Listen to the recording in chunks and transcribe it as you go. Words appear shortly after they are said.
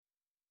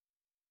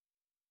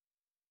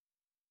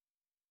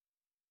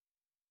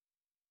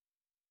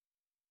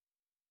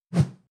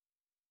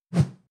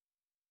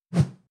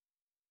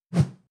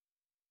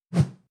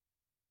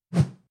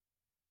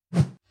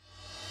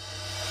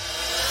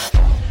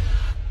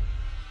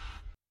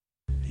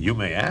You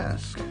may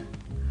ask,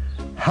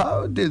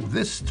 how did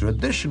this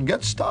tradition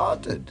get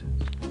started?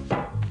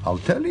 I'll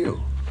tell you.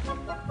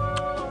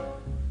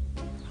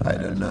 I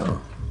don't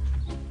know.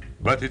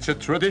 But it's a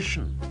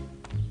tradition.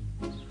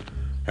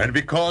 And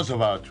because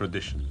of our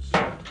traditions,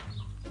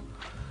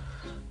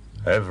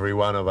 every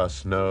one of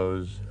us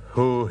knows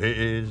who he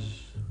is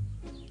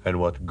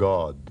and what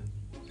God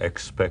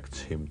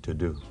expects him to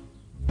do.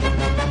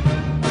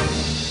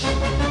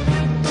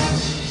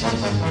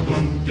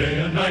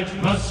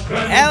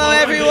 Hello,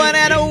 everyone,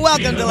 and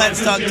welcome to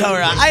Let's Talk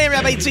Torah. I am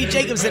Rabbi Tzvi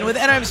Jacobson with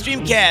NRM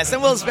Streamcast,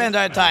 and we'll spend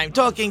our time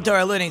talking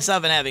Torah, learning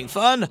stuff, and having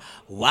fun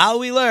while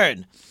we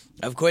learn.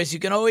 Of course, you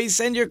can always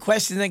send your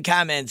questions and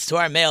comments to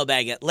our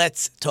mailbag at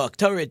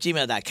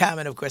letstalktorah@gmail.com,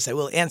 and of course, I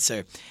will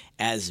answer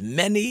as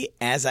many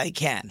as I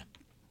can.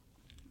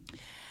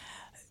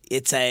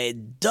 It's a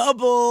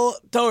double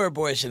Torah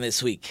portion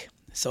this week,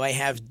 so I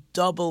have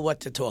double what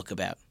to talk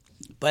about.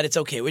 But it's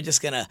okay. We're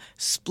just going to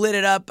split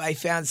it up. I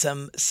found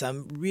some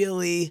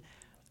really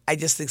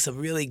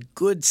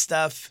good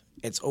stuff.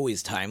 It's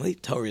always timely.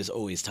 Torah is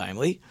always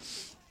timely.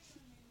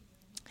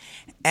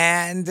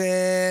 And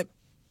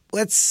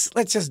let's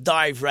just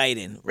dive right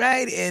in.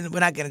 We're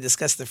not going to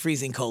discuss the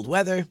freezing cold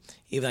weather.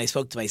 Even I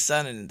spoke to my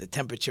son, and the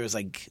temperature is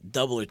like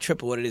double or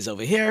triple what it is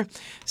over here.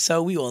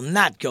 So we will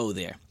not go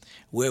there.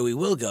 Where we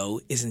will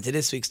go is into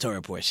this week's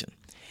Torah portion.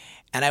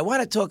 And I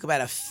want to talk about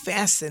a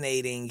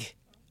fascinating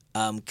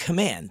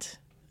command,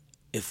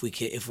 if we're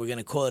going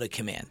to call it a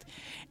command.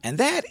 And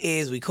that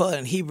is, we call it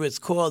in Hebrew, it's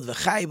called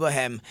V'chai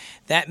Bohem.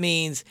 That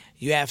means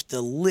you have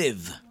to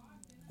live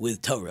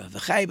with Torah.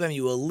 V'chai Bohem,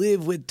 you will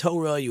live with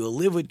Torah, you will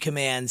live with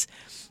commands.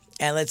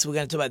 And we're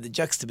going to talk about the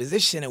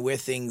juxtaposition and where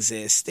things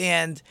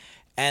stand.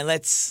 And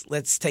let's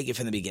take it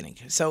from the beginning.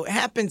 So it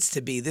happens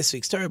to be, this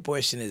week's Torah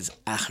portion is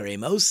Acharei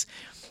Mos,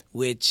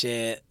 which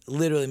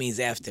literally means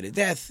after the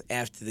death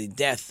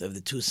of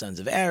the two sons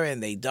of Aaron.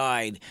 They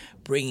died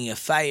bringing a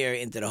fire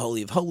into the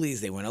Holy of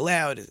Holies. They weren't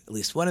allowed, at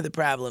least one of the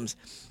problems.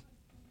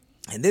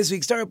 And this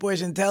week's Torah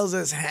portion tells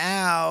us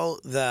how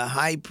the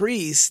high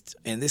priest,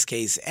 in this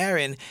case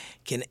Aaron,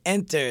 can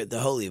enter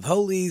the Holy of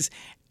Holies.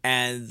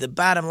 And the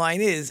bottom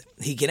line is,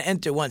 he can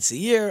enter once a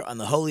year on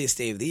the holiest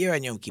day of the year,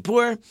 on Yom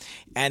Kippur.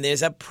 And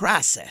there's a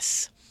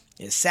process.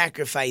 There's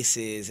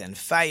sacrifices and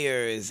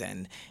fires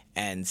and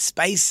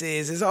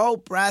spices. There's a whole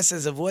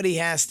process of what he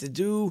has to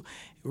do,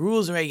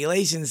 rules and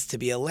regulations to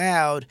be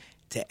allowed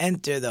to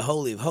enter the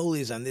Holy of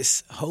Holies on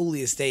this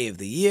holiest day of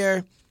the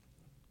year.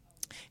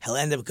 He'll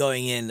end up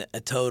going in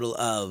a total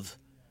of,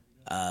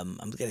 I'm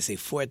going to say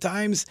 4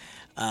 times.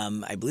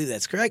 I believe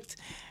that's correct.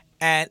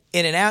 And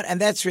in and out, and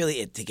that's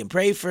really it. He can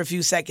pray for a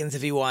few seconds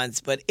if he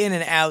wants, but in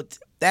and out,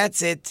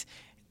 that's it.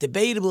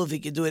 Debatable if he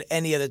could do it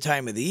any other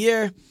time of the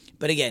year.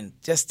 But again,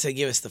 just to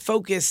give us the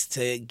focus,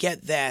 to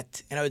get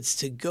that, it's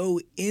to go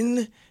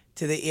in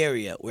to the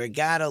area where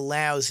God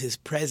allows his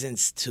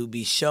presence to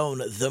be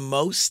shown the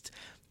most,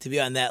 to be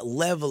on that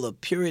level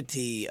of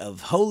purity,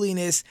 of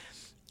holiness.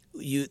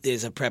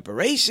 There's a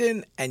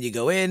preparation, and you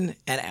go in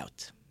and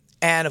out.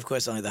 And, of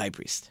course, only the high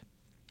priest.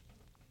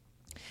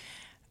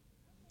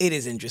 It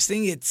is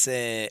interesting.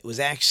 It was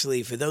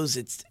actually, for those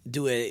that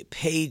do a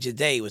page a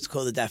day, what's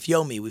called the Daf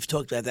Yomi. We've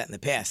talked about that in the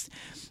past.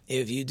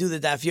 If you do the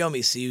Daf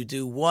Yomi, so you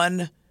do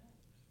one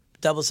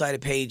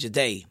double-sided page a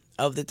day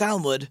of the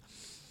Talmud.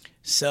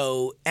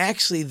 So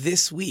actually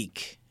this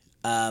week,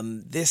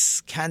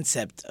 this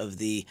concept of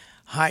the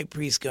high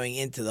priest going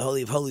into the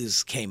Holy of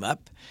Holies came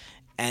up.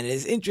 And it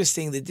is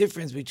interesting the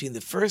difference between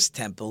the first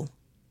temple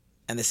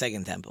and the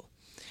second temple.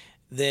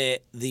 The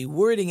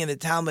wording in the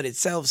Talmud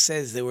itself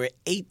says there were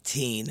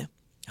 18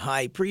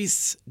 high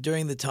priests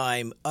during the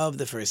time of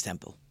the first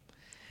temple.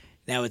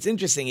 Now, what's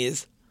interesting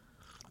is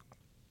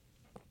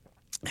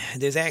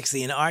there's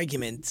actually an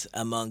argument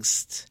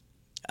amongst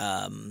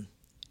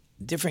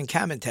different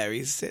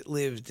commentaries that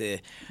lived.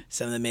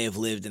 Some of them may have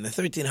lived in the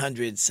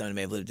 1300s, some of them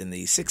may have lived in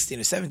the 16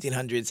 or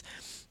 1700s.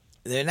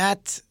 They're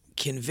not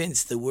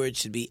convinced the word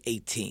should be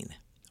 18.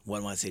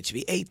 One wants it should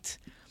be 8.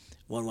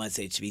 One wants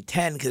it should be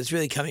 10, because it's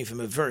really coming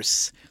from a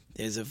verse.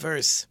 There's a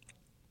verse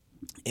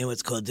in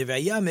what's called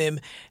Divrei Yamim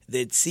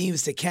that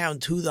seems to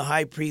count who the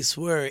high priests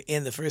were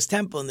in the first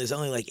temple, and there's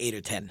only like 8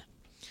 or 10.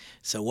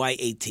 So why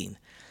 18?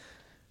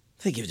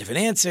 They give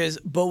different answers,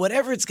 but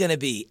whatever it's going to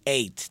be,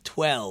 8,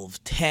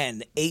 12,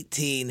 10,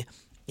 18,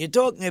 you're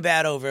talking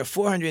about over a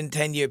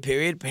 410-year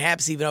period,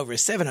 perhaps even over a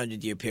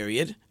 700-year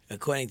period,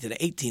 according to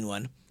the 18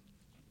 one.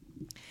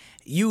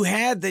 You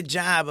had the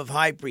job of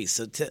high priest.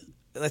 So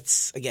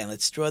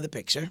let's draw the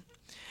picture.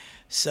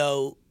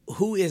 So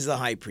who is the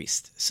high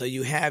priest? So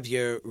you have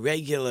your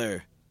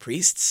regular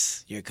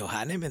priests, your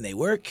Kohanim, and they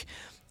work.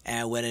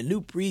 And when a new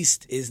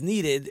priest is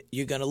needed,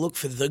 you're going to look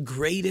for the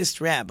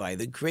greatest rabbi,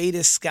 the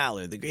greatest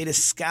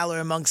scholar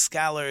amongst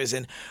scholars,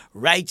 and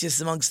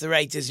righteous amongst the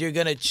righteous. You're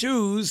going to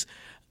choose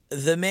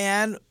the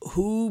man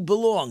who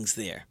belongs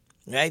there,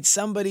 right?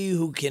 Somebody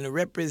who can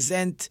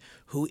represent,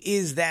 who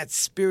is that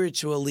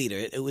spiritual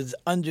leader. It was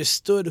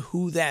understood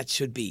who that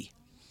should be.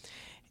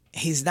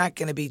 He's not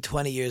going to be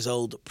 20 years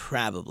old,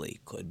 probably.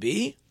 Could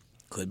be.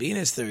 Could be in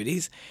his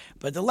 30s,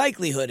 but the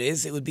likelihood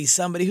is it would be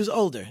somebody who's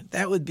older.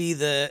 That would be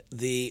that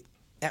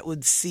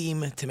would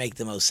seem to make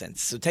the most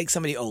sense. So take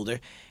somebody older.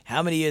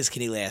 How many years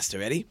can he last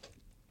already?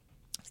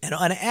 And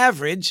on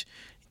average,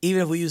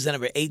 even if we use the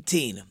number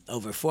 18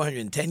 over a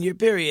 410-year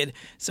period,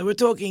 so we're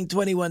talking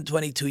 21,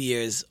 22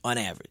 years on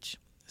average.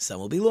 Some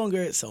will be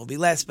longer, some will be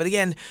less. But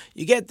again,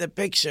 you get the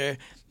picture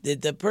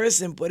that the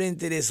person put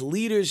into this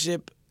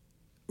leadership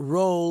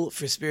role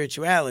for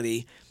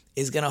spirituality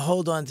is going to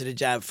hold on to the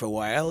job for a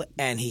while,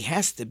 and he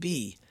has to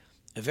be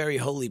a very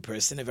holy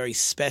person, a very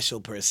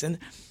special person,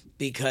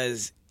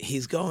 because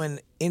he's going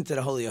into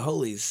the Holy of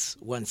Holies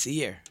once a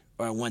year,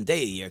 or one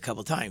day a year, a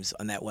couple times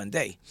on that one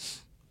day.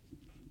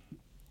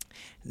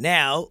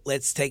 Now,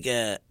 let's take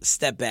a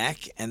step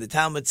back, and the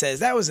Talmud says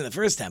that was in the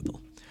first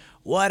temple.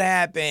 What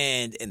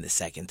happened in the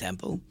second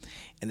temple?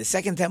 In the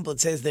second temple,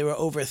 it says there were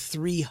over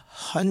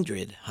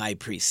 300 high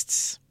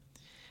priests.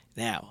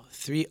 Now,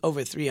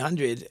 over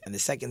 300, and the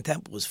second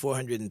temple was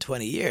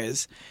 420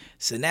 years.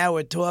 So now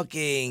we're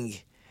talking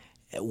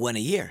one a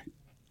year.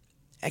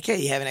 Okay,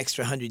 you have an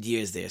extra 100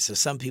 years there. So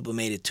some people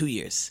made it 2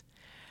 years.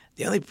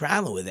 The only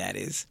problem with that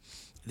is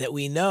that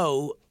we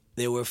know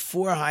there were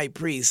 4 high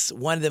priests.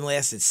 One of them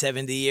lasted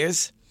 70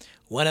 years.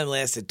 One of them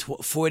lasted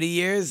 40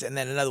 years. And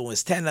then another one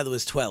was 10, another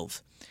was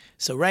 12.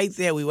 So right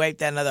there, we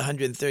wiped out another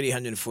 130,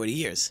 140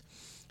 years.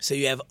 So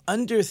you have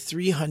under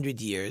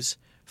 300 years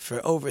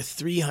for over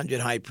 300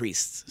 high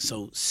priests.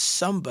 So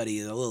somebody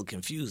is a little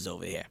confused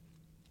over here.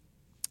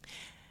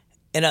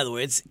 In other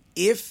words,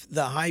 if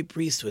the high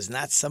priest was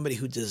not somebody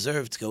who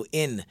deserved to go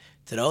in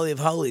to the Holy of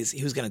Holies,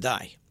 he was going to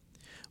die.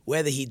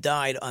 Whether he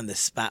died on the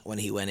spot when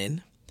he went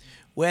in,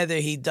 whether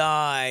he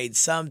died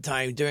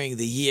sometime during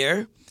the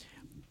year,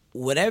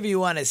 whatever you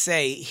want to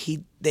say,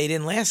 they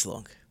didn't last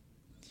long.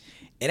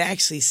 It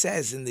actually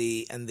says in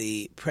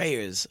the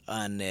prayers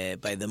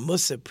by the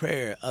Musaf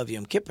prayer of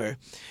Yom Kippur,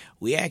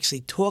 we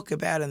actually talk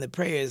about in the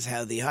prayers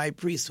how the high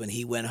priest, when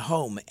he went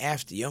home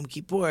after Yom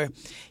Kippur,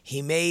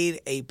 he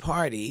made a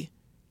party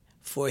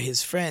for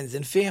his friends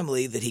and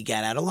family that he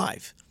got out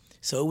alive.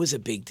 So it was a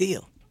big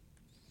deal.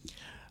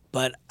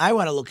 But I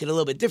want to look at it a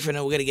little bit different,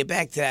 and we're going to get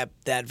back to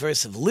that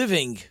verse of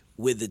living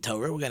with the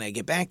Torah. We're going to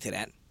get back to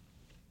that.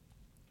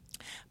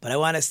 But I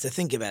want us to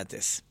think about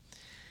this.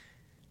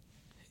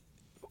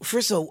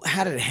 First of all,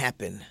 how did it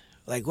happen?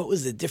 Like, what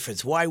was the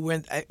difference?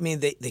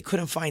 They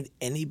couldn't find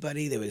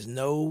anybody. There was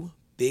no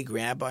big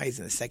rabbis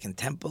in the Second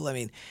Temple. I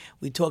mean,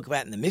 we talk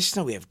about in the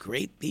Mishnah, we have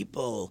great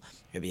people,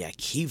 Rabbi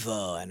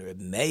Akiva and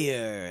Rabbi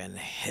Meir and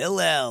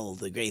Hillel,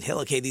 the great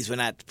Hillel. Okay, these were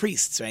not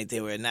priests, right?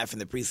 They were not from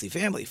the priestly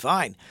family.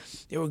 Fine.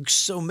 There were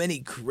so many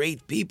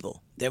great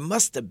people. There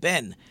must have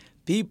been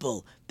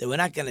people that were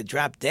not going to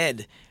drop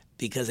dead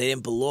because they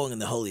didn't belong in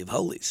the Holy of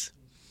Holies.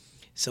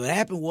 So what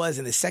happened was,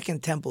 in the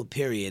Second Temple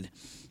period,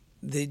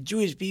 the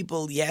Jewish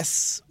people,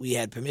 yes, we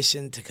had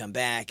permission to come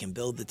back and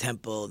build the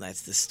temple.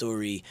 That's the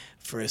story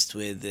first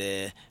with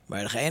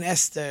Mordechai and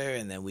Esther,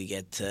 and then we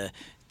get to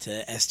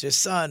Esther's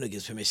son, who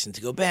gives permission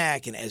to go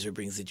back, and Ezra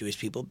brings the Jewish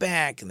people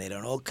back, and they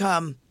don't all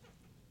come.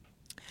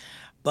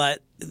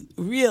 But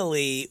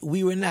really,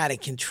 we were not in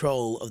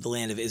control of the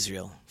land of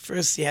Israel.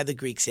 First, you had the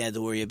Greeks you had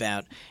to worry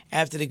about.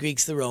 After the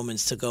Greeks, the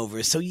Romans took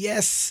over. So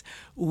yes,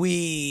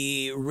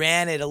 we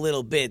ran it a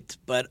little bit,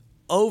 but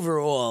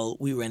overall,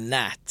 we were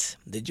not.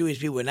 The Jewish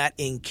people were not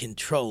in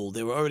control.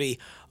 There were already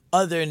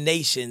other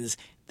nations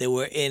that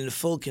were in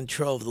full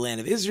control of the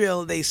land of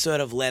Israel. They sort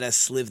of let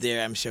us live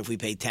there. I'm sure if we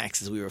paid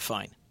taxes, we were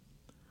fine.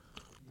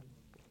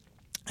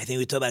 I think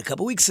we talked about a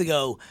couple weeks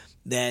ago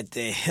that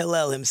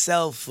Hillel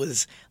himself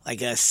was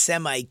like a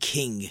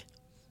semi-king.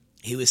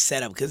 He was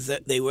set up because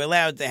they were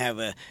allowed to have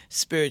a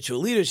spiritual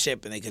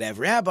leadership and they could have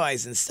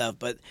rabbis and stuff,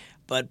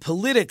 but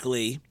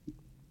politically,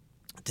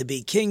 to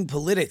be king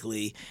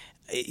politically,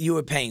 you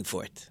were paying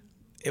for it.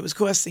 It was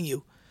costing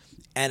you.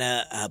 And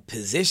a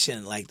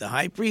position like the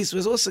high priest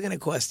was also going to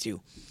cost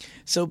you.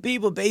 So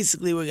people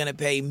basically were going to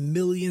pay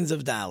millions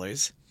of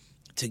dollars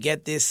to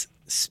get this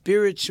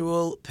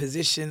spiritual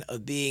position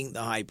of being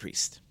the high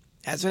priest.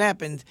 That's what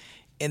happened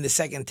in the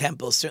Second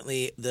Temple,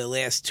 certainly the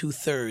last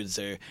 2/3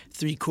 or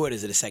 3/4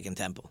 of the Second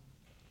Temple.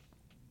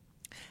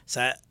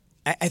 So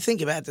I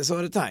think about this all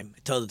the time. I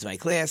told it to my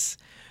class.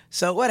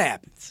 So what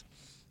happens?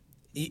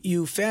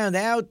 You found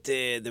out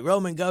the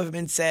Roman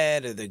government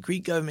said, or the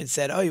Greek government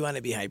said, oh, you want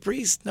to be high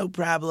priest? No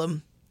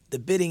problem. The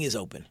bidding is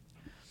open.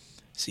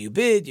 So you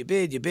bid,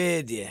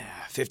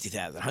 yeah,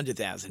 50,000,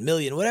 100,000,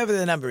 million, whatever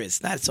the number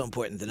is. Not so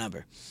important, the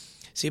number.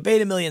 So you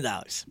paid $1 million.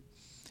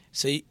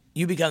 So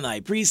you become the high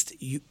priest.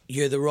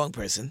 You're the wrong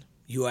person.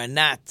 You are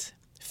not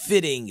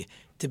fitting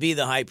to be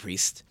the high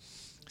priest.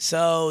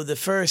 So the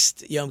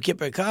first Yom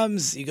Kippur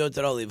comes, you go to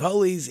the Holy of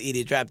Holies,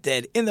 either drop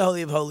dead in the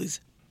Holy of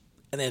Holies,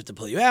 and they have to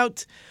pull you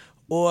out,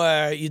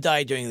 or you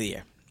die during the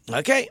year.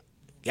 Okay,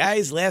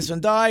 guys, last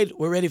one died.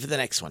 We're ready for the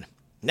next one.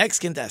 Next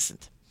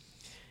contestant.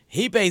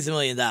 He pays $1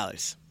 million.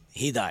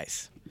 He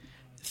dies.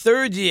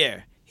 Third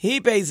year, he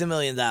pays $1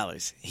 million.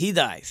 He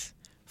dies.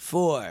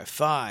 4,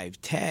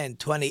 5, 10,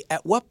 20.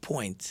 At what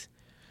point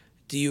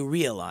do you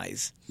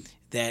realize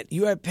that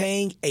you are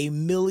paying $1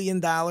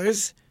 million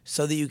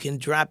so that you can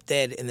drop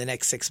dead in the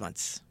next 6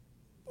 months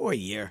or a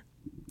year,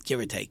 give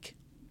or take.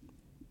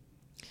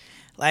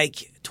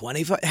 Like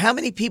 25. How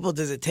many people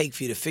does it take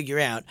for you to figure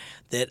out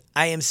that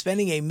I am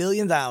spending $1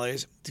 million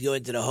to go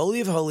into the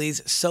Holy of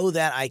Holies so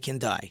that I can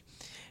die?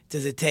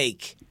 Does it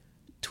take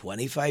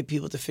 25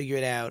 people to figure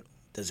it out?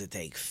 Does it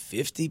take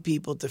 50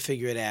 people to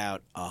figure it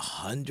out?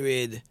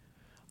 100?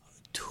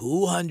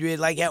 200?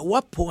 Like, at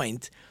what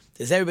point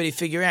does everybody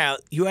figure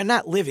out you are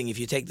not living if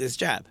you take this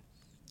job?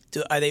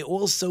 Are they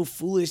all so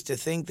foolish to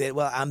think that,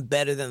 well, I'm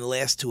better than the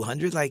last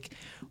 200? Like,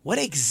 what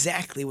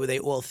exactly were they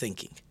all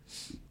thinking?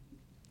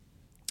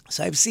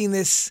 So I've seen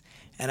this,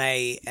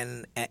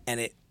 and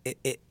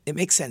it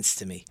makes sense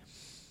to me.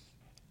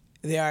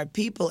 There are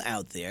people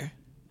out there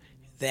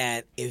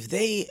that if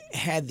they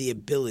had the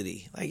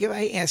ability, like if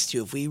I asked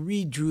you, if we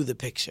redrew the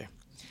picture,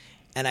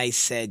 and I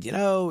said, you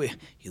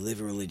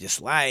live a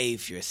religious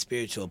life, you're a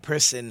spiritual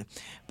person,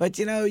 but,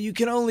 you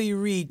can only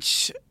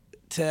reach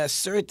to a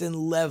certain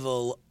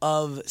level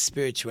of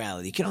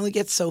spirituality. You can only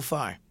get so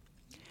far.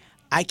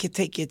 I can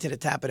take you to the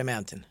top of the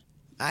mountain.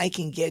 I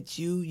can get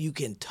you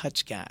can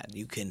touch God.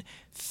 You can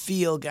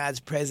feel God's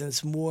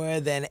presence more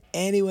than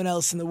anyone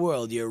else in the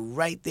world. You're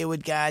right there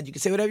with God. You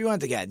can say whatever you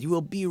want to God. You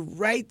will be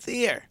right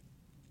there.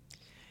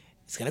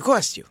 It's going to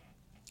cost you.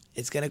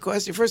 It's going to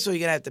cost you. First of all, you're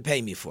going to have to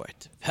pay me for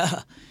it.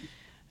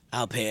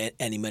 I'll pay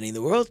any money in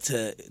the world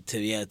to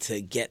be able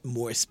to get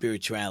more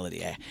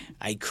spirituality.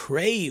 I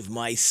crave,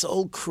 my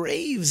soul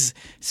craves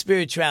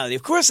spirituality.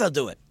 Of course I'll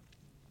do it.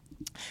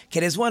 Okay,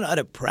 there's one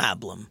other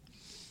problem.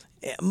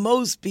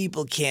 Most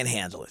people can't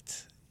handle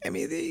it. I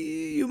mean,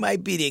 you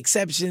might be the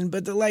exception,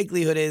 but the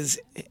likelihood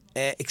is,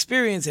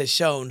 experience has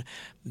shown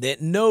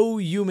that no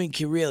human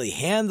can really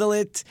handle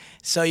it,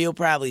 so you'll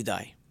probably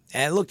die.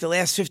 And look, the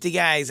last 50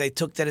 guys I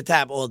took to the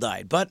top all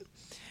died. But,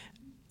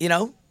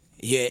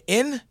 you're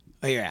in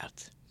or you're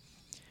out.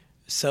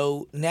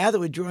 So now that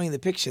we're drawing the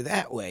picture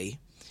that way,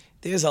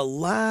 there's a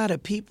lot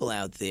of people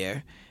out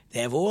there.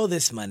 They have all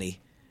this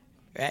money.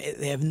 Right?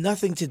 They have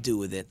nothing to do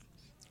with it.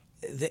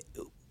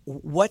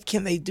 What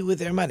can they do with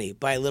their money?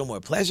 Buy a little more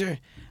pleasure?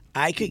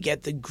 I could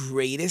get the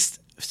greatest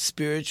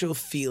spiritual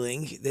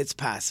feeling that's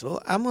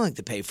possible. I'm willing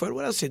to pay for it.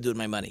 What else should I do with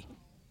my money?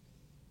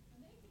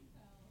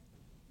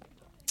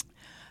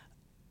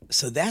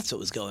 So that's what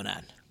was going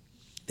on.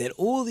 That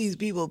all these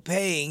people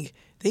paying,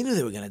 they knew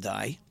they were going to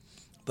die,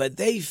 but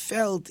they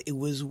felt it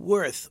was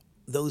worth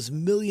those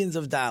millions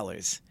of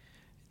dollars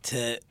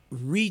to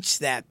reach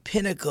that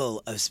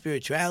pinnacle of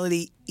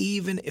spirituality,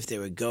 even if they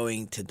were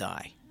going to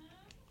die.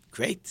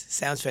 Great.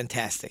 Sounds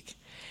fantastic.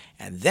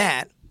 And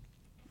that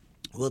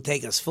will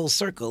take us full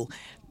circle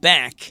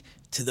back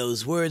to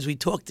those words we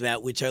talked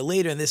about, which are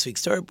later in this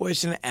week's Torah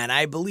portion, and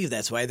I believe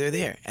that's why they're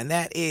there. And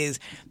that is,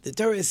 the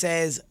Torah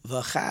says,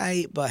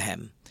 V'chai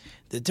bahem.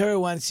 The Torah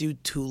wants you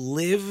to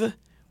live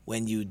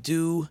when you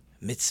do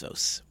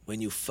mitzvos. When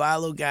you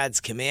follow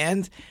God's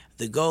command,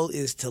 the goal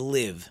is to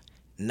live,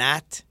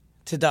 not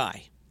to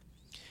die.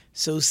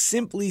 So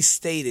simply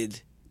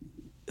stated,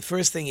 the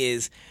first thing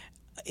is,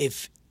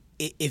 if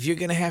you're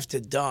going to have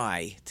to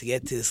die to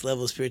get to this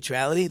level of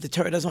spirituality, the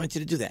Torah doesn't want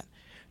you to do that.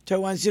 The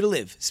Torah wants you to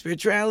live.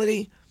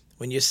 Spirituality,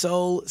 when your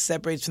soul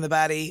separates from the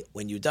body,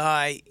 when you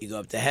die, you go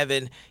up to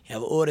heaven, you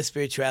have all the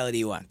spirituality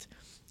you want.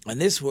 In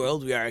this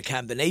world, we are a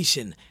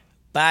combination,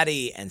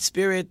 body and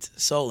spirit,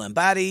 soul and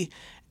body,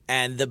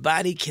 and the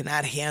body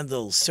cannot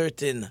handle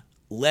certain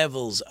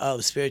levels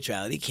of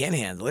spirituality, can't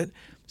handle it,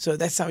 so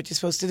that's not what you're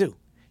supposed to do.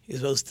 You're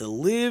supposed to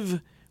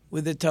live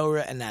with the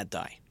Torah and not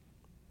die.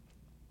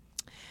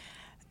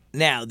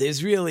 Now,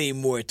 there's really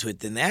more to it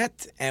than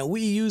that, and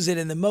we use it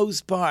in the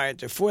most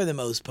part, or for the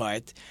most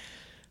part,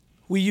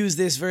 we use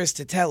this verse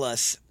to tell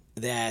us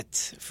that,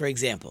 for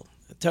example,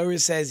 the Torah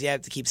says you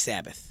have to keep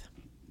Sabbath.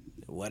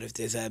 What if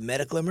there's a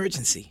medical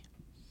emergency?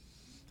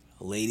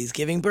 A lady's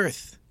giving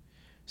birth,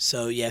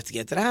 so you have to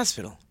get to the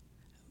hospital,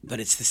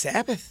 but it's the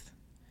Sabbath.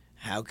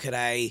 How could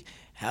I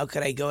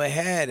go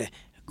ahead,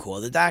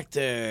 call the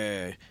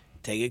doctor,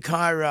 take a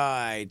car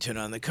ride, turn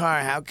on the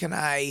car? How can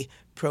I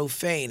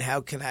profane?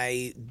 How can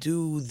I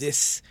do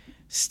this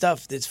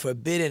stuff that's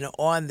forbidden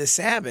on the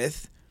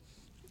Sabbath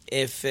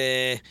if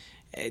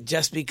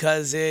just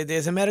because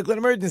there's a medical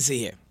emergency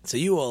here? So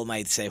you all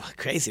might say, well,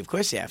 crazy, of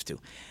course you have to.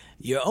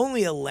 You're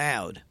only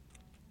allowed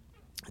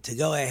to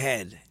go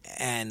ahead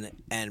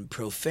and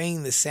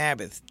profane the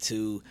Sabbath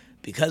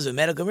because of a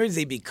medical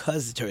emergency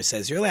because the Torah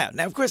says you're allowed.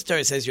 Now, of course, the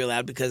Torah says you're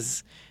allowed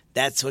because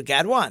that's what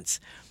God wants.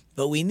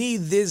 But we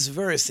need this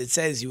verse. It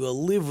says you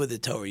will live with the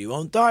Torah. You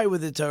won't die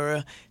with the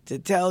Torah, to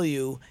tell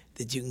you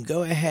that you can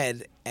go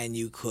ahead and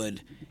you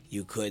could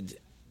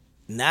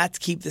not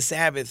keep the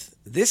Sabbath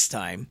this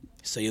time,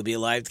 so you'll be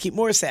alive to keep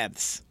more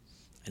Sabbaths.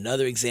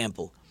 Another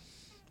example.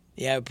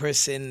 You have a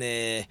person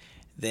that,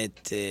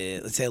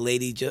 let's say a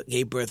lady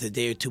gave birth a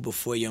day or two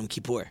before Yom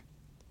Kippur.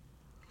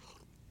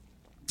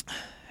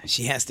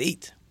 She has to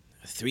eat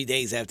 3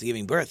 days after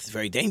giving birth. It's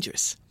very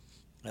dangerous.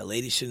 A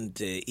lady shouldn't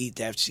eat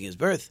after she gives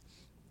birth.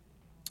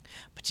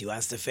 But she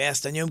wants to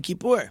fast on Yom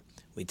Kippur.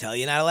 We tell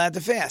you you're not allowed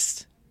to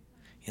fast.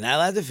 You're not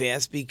allowed to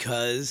fast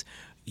because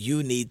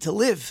you need to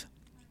live.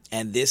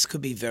 And this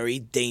could be very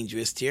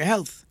dangerous to your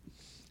health.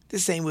 The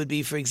same would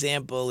be, for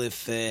example,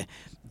 if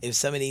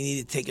somebody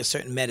needed to take a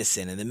certain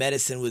medicine and the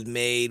medicine was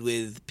made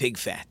with pig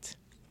fat.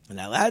 You're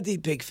not allowed to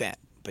eat pig fat,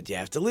 but you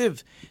have to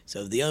live.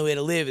 So if the only way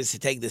to live is to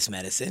take this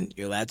medicine,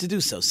 you're allowed to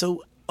do so.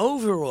 So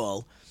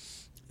overall,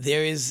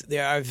 there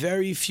are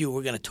very few,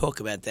 we're going to talk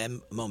about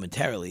them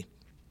momentarily.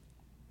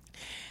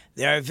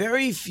 There are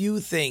very few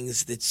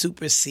things that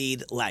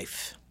supersede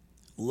life.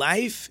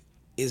 Life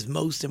is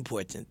most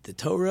important. The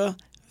Torah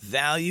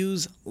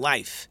values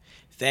life.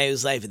 It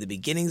values life at the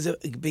beginnings of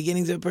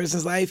a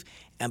person's life,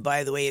 and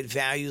by the way, it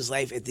values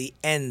life at the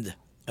end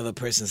of a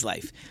person's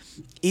life.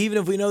 Even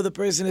if we know the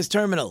person is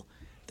terminal,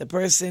 the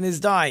person is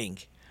dying,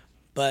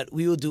 but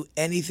we will do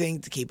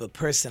anything to keep a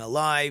person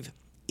alive,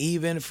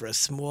 even for a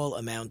small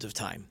amount of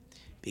time,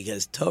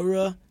 because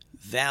Torah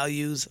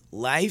values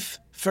life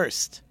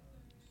first.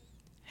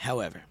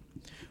 However,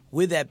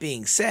 with that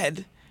being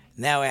said,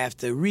 now I have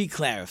to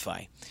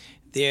re-clarify.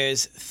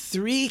 There's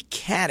 3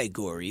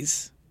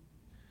 categories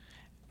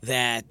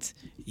that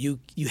you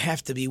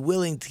have to be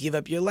willing to give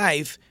up your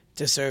life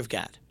to serve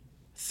God.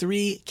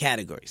 3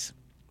 categories.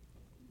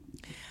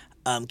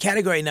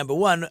 Category number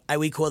 1,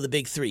 we call the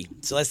big 3.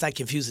 So let's not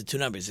confuse the 2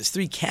 numbers. There's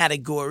 3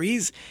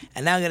 categories,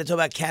 and now I'm going to talk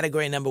about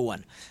category number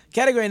 1.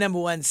 Category number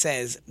 1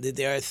 says that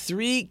there are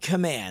 3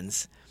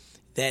 commands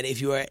that if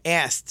you are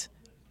asked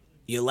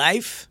your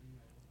life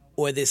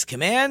or this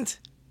command,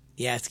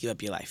 you have to give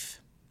up your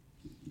life.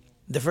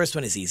 The first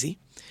one is easy.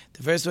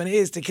 The first one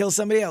is to kill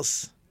somebody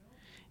else.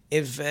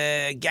 If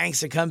a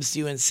gangster comes to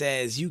you and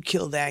says, you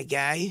kill that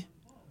guy,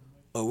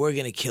 or we're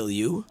going to kill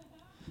you,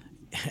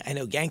 I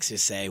know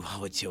gangsters say, well,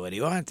 what do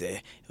you want?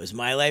 It was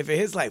my life or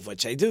his life.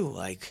 What should I do?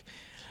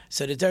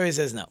 So the Torah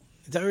says no.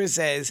 The Torah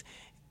says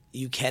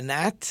you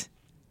cannot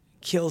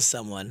kill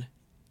someone.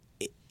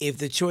 If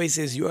the choice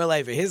is your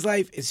life or his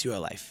life, it's your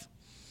life.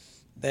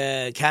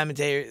 The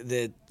commentator,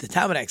 the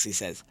Talmud actually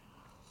says,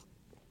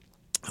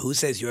 who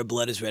says your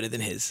blood is redder than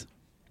his?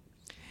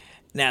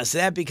 Now, so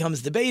that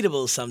becomes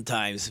debatable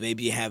sometimes.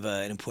 Maybe you have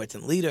an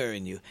important leader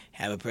and you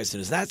have a person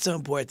who's not so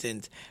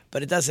important,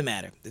 but it doesn't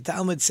matter. The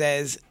Talmud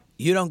says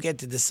you don't get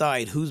to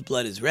decide whose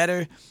blood is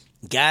redder.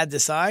 God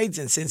decides,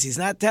 and since he's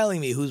not telling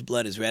me whose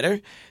blood is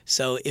redder,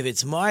 so if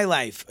it's my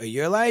life or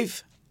your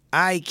life,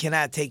 I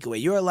cannot take away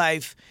your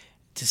life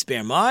to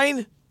spare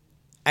mine.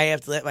 I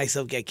have to let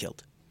myself get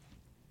killed.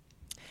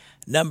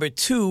 Number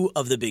 2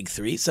 of the big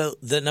 3, so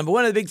the number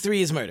 1 of the big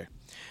 3 is murder.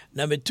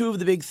 Number 2 of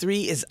the big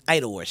 3 is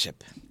idol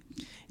worship.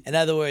 In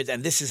other words,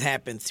 and this has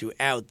happened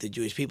throughout the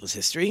Jewish people's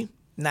history,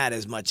 not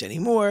as much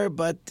anymore,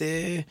 but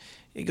you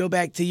go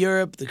back to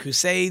Europe, the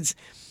Crusades.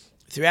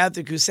 Throughout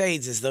the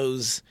Crusades, as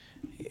those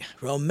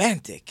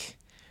romantic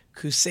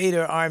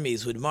Crusader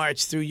armies would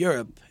march through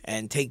Europe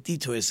and take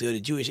detours to go to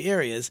Jewish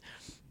areas,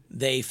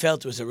 they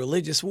felt it was a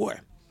religious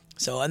war.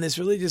 So on this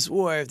religious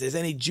war, if there's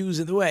any Jews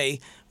in the way,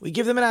 we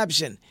give them an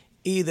option.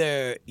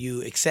 Either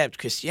you accept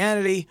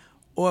Christianity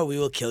or we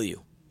will kill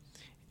you.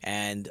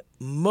 And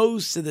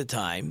most of the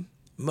time,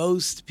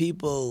 most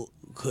people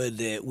could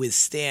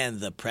withstand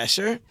the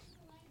pressure,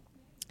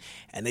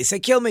 and they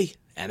said, kill me,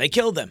 and they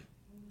killed them.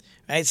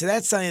 Right? So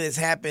that's something that's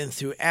happened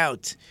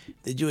throughout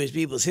the Jewish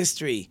people's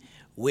history,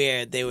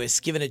 where they were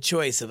given a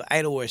choice of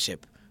idol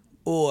worship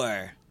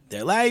or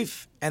their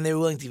life, and they were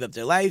willing to give up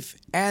their life,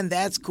 and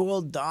that's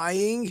called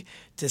dying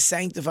to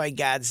sanctify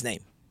God's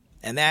name.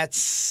 And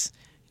that's,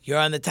 you're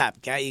on the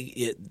top.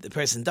 The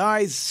person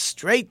dies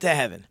straight to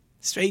heaven,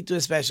 straight to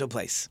a special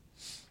place.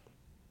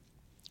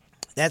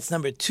 That's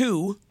number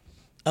 2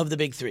 of the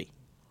big 3.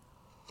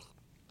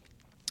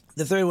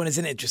 The third one is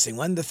an interesting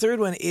one. The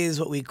third one is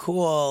what we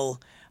call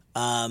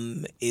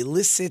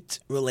illicit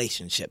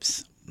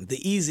relationships.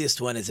 The easiest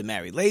one is a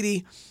married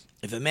lady.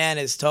 If a man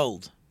is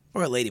told,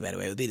 or a lady, by the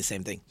way, it would be the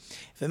same thing.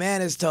 If a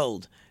man is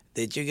told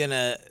that you're going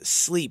to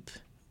sleep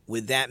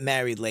with that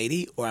married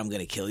lady or I'm going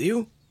to kill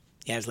you,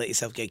 you have to let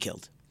yourself get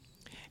killed.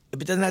 It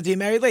doesn't have to be a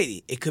married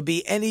lady. It could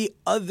be any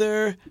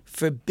other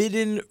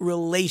forbidden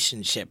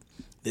relationship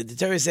that the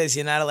Torah says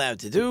you're not allowed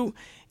to do.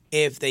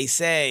 If they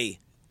say,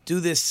 do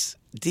this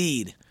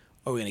deed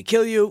or we're going to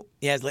kill you,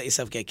 you have to let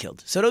yourself get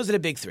killed. So those are the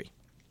big 3.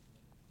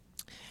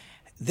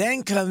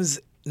 Then comes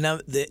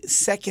the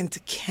second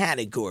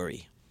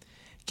category.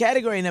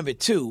 Category number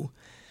 2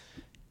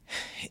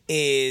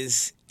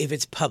 is if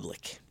it's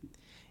public.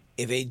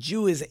 If a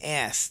Jew is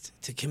asked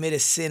to commit a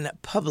sin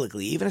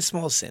publicly, even a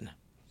small sin,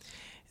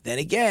 then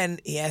again,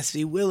 he has to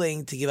be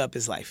willing to give up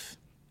his life.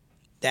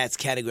 That's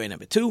category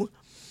number 2.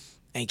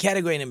 And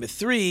category number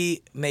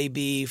 3 may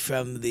be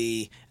from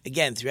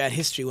again, throughout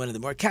history, one of the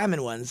more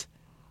common ones.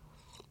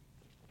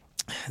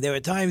 There were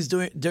times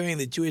during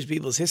the Jewish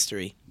people's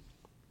history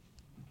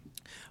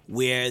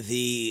where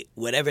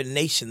whatever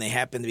nation they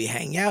happened to be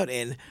hanging out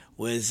in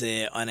was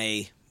on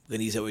I'm going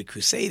to use the word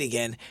crusade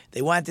again,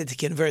 they wanted to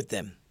convert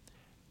them.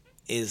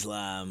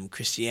 Islam,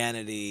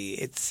 Christianity,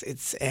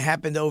 it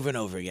happened over and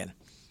over again.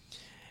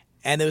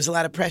 And there was a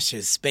lot of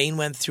pressure. Spain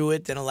went through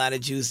it, and a lot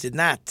of Jews did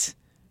not.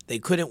 They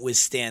couldn't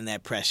withstand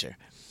that pressure.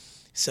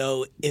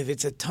 So if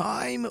it's a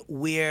time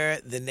where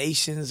the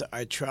nations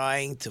are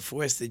trying to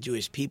force the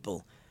Jewish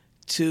people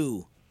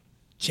to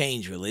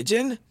change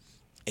religion,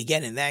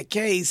 again, in that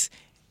case,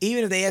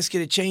 even if they ask you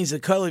to change the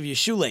color of your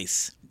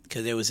shoelace,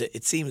 because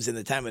it seems in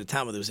the time of the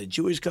Talmud there was a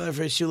Jewish color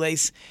for a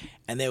shoelace,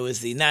 and there was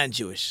the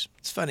non-Jewish.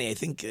 It's funny, I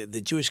think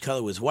the Jewish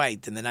color was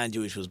white and the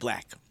non-Jewish was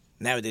black.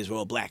 Nowadays we're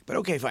all black, but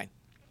okay, fine.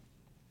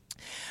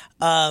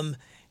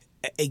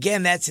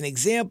 Again, that's an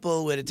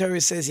example where the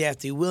Torah says you have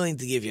to be willing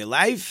to give your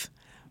life.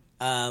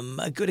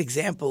 A good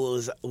example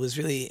was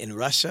really in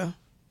Russia,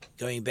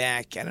 going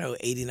back,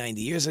 80,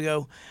 90 years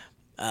ago,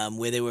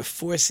 where they were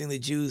forcing the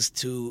Jews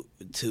to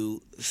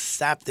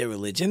stop their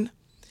religion.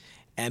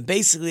 And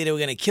basically they were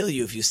going to kill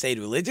you if you stayed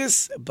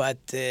religious, but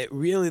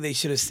really they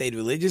should have stayed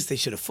religious. They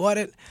should have fought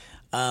it,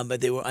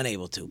 but they were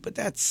unable to. But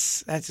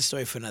that's a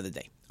story for another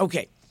day.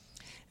 Okay,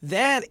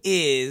 that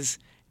is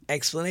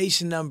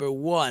explanation number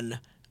one,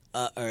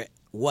 or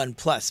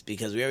 1+,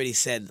 because we already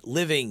said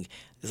living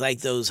is like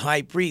those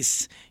high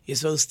priests. You're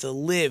supposed to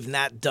live,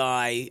 not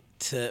die,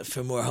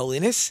 for more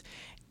holiness.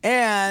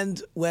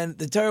 And when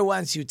the Torah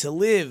wants you to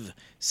live,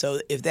 so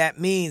if that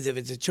means if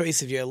it's a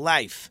choice of your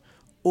life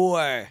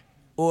or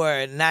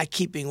not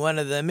keeping one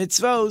of the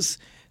mitzvos,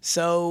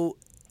 so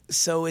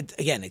it,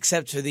 again,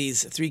 except for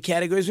these three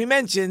categories we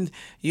mentioned,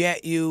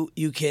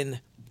 you can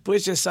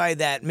push aside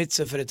that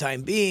mitzvah for the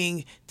time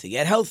being to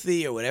get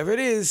healthy or whatever it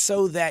is,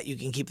 so that you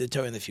can keep the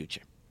Torah in the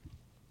future.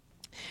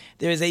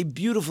 There is a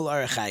beautiful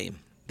Orach Chaim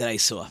that I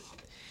saw.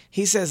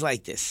 He says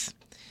like this.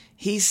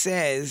 He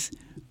says,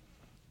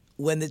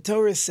 when the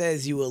Torah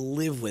says you will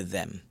live with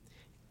them,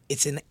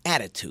 it's an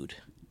attitude.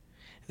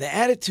 The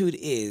attitude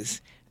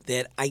is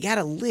that I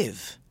gotta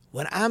live.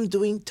 When I'm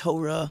doing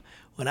Torah,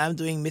 when I'm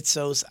doing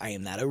mitzvos, I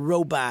am not a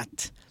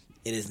robot.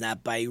 It is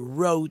not by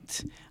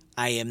rote.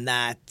 I am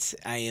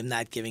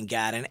not giving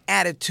God an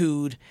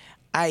attitude.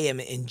 I am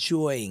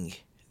enjoying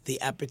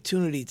the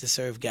opportunity to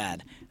serve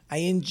God. I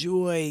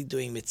enjoy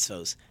doing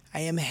mitzvos.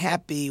 I am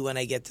happy when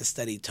I get to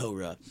study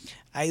Torah.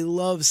 I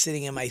love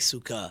sitting in my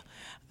sukkah.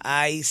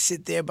 I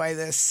sit there by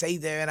the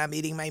Seder and I'm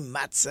eating my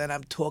matzah and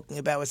I'm talking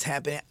about what's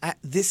happening.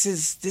 This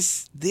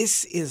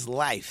is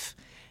life.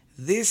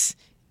 This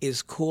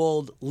is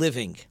called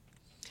living.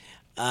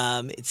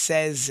 It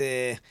says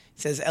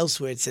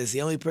elsewhere, it says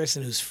the only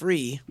person who's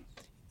free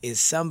is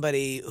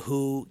somebody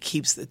who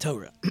keeps the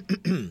Torah.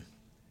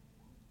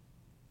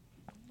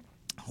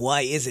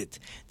 Why is it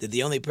that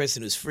the only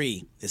person who's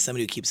free is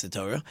somebody who keeps the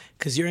Torah?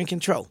 Because you're in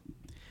control.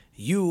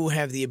 You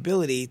have the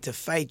ability to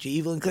fight your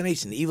evil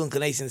inclination. The evil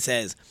inclination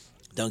says,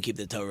 don't keep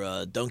the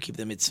Torah, don't keep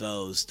the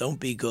mitzvos, don't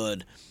be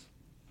good.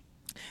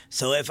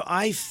 So if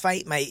I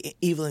fight my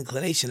evil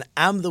inclination,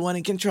 I'm the one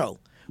in control.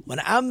 When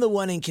I'm the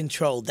one in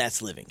control,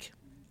 that's living.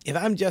 If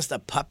I'm just a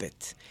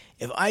puppet,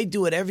 if I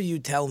do whatever you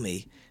tell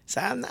me, so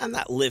I'm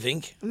not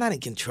living, I'm not in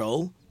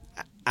control,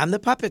 I'm the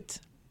puppet.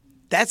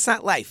 That's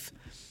not life.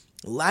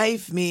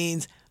 Life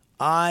means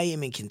I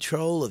am in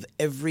control of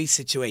every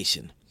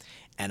situation.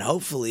 And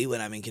hopefully,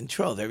 when I'm in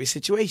control of every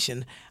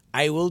situation,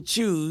 I will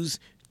choose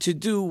to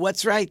do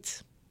what's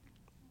right.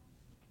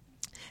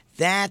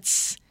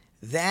 That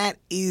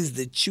is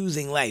the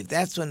choosing life.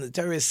 That's when the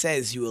Torah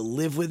says you will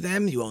live with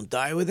them, you won't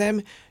die with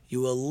them. You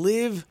will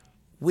live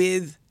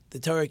with the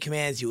Torah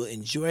commands, you will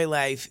enjoy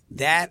life.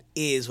 That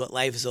is what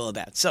life is all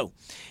about. So,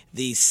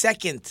 the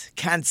second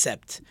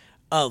concept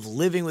of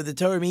living with the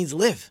Torah means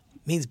live.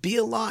 Means be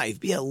alive,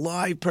 be a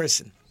live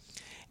person.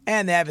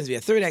 And there happens to be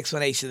a third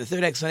explanation. The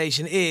third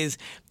explanation is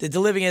that the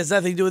living has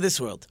nothing to do with this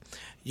world.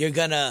 You're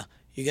gonna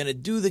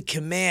do the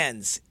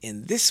commands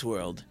in this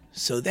world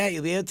so that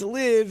you'll be able to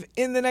live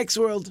in the next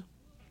world.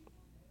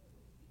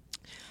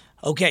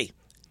 Okay,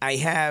 I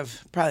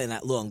have, probably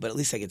not long, but at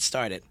least I could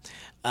start it.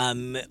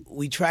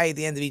 We try at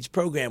the end of each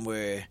program,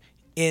 we're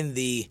in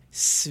the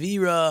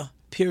Svira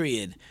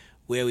period,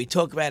 where we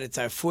talk about it's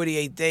our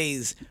 48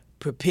 days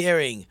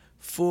preparing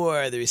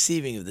for the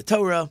receiving of the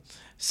Torah.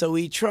 So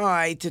we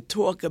try to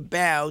talk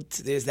about,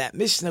 there's that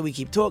Mishnah we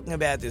keep talking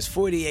about, there's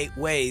 48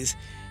 ways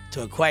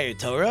to acquire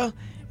Torah,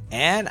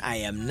 and I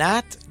am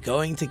not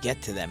going to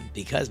get to them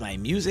because my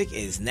music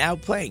is now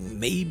playing,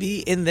 maybe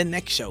in the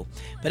next show.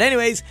 But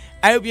anyways,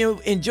 I hope you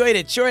enjoyed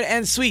it, short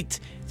and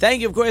sweet.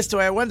 Thank you, of course, to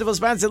our wonderful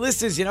sponsor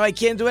listeners. You know I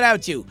can't do it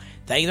without you.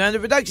 Thank you to the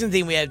production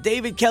team. We have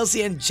David,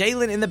 Kelsey, and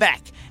Jalen in the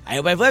back. I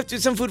hope I've left you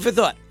some food for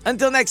thought.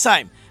 Until next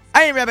time,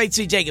 I am Rabbi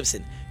Tzvi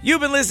Jacobson. You've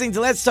been listening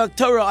to Let's Talk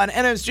Torah on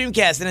NM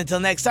Streamcast, and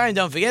until next time,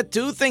 don't forget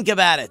to think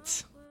about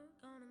it.